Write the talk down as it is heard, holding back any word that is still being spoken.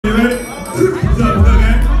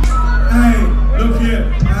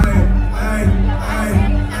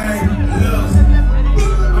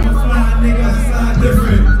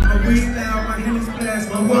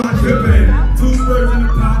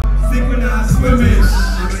swimming.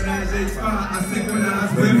 Harmonize H5, I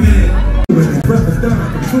synchronize women. Breath of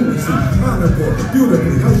God, fluency, honorable,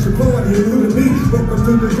 beautifully, house your party, and you to me. Welcome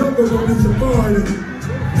to the jungle on this safari.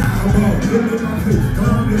 Come on, give me my face,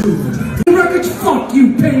 calm your losing. Records, fuck you,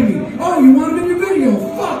 pay me. Oh, you want them in your video?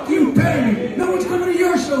 Fuck you, pay me. No one's coming to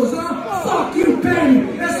your shows, huh? Fuck you, pay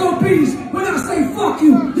me. SOPs, when I say fuck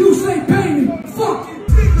you, you say pay me. Fuck you.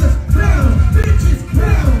 Niggas, clowns, bitches,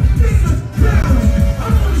 clowns, niggas, clowns.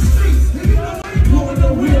 I'm on the streets, nigga, nobody blowing no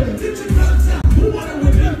wheel. Get your guns out, who wanna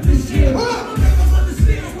whip this shit? I'ma make them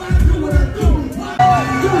understand why I do what I do.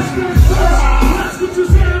 You scared first, that's what you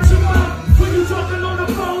say out your mouth. When you talking on the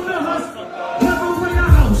phone to hustle. Never rent a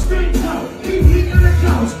house, stay out, keep heating the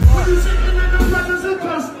couch. When you sitting in the brothers and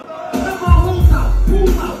custom. Never hold out, pull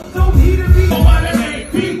out, don't heat it me. Nobody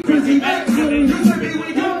ain't beat, crazy accident. You should be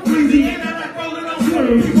with your breezy, ain't that like rolling on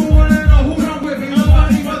sleep. People wanna know who I'm with, ain't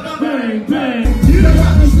nobody but the bang, bang. You know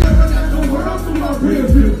got me staring at the world through my rear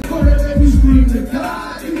view. Go ahead, let me scream to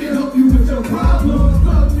God, it can help you with your problems.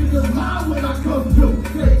 Love niggas mind when I come through.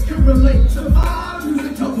 They can relate to my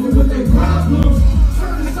music, help them with their problems.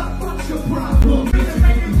 Turn this up, what's your problem? Niggas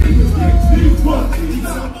making niggas get deep, but you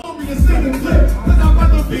gotta own me a singing clip. Cause I'd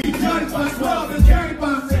rather be judged by 12 than carried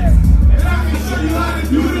by 6. And I can show you how to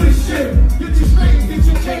do this shit. Get you straight, get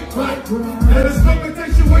your cake right. There's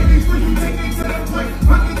expectation waiting for you, take it to the plate.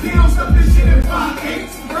 Rock it down, stop this shit in 5/8.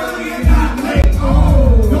 Early and not late.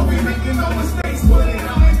 Oh, don't be making no mistakes. Put it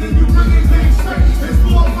out and then you bring it back straight. There's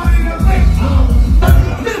more money than late.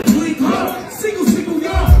 Mentally, single,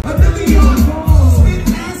 y'all, a million. Spit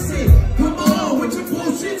acid, come on with your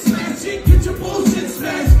bullshit, smash it, get your bullshit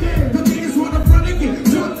smashed. The niggas wanna front again,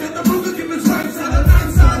 jump in the room, looking this right side of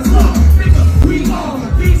 9 sides long. Nigga, we are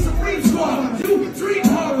the Supreme Squad. You dream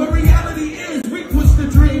hard, but reality is we push the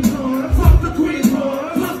dream. Fuck the queen,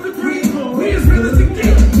 fuck the green. We as real as it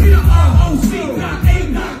gets. We the ROC, not A,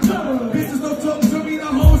 not G. Bitches don't talk to me, the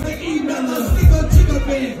hoes they email us. Nigga, jiggle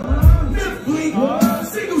band, Netflix,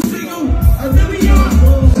 single, a million.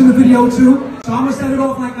 In the video too, so I'm gonna set it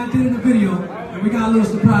off like I did in the video, and we got a little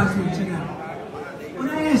surprise for you. Check it out. When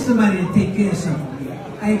I ask somebody to take care of something,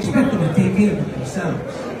 I expect them to take care of it themselves.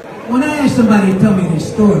 When I ask somebody to tell me their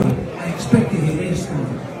story, I expect to hear their story.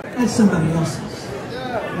 That's somebody else's.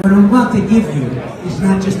 What I'm about to give you is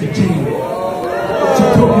not just a chain, it's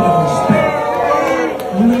a token of respect.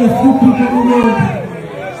 Only a few people will know about it.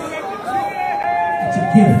 It's a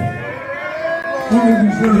gift. Only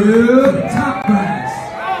reserved for the top brass,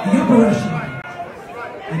 the upper echelon.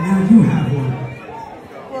 And now you have one.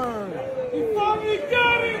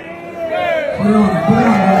 Put it on, put it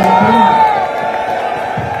on.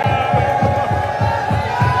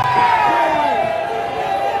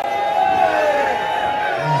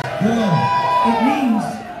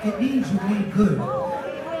 It means you made good.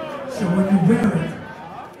 So when you wear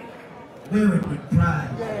it with pride.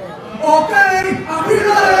 Okay.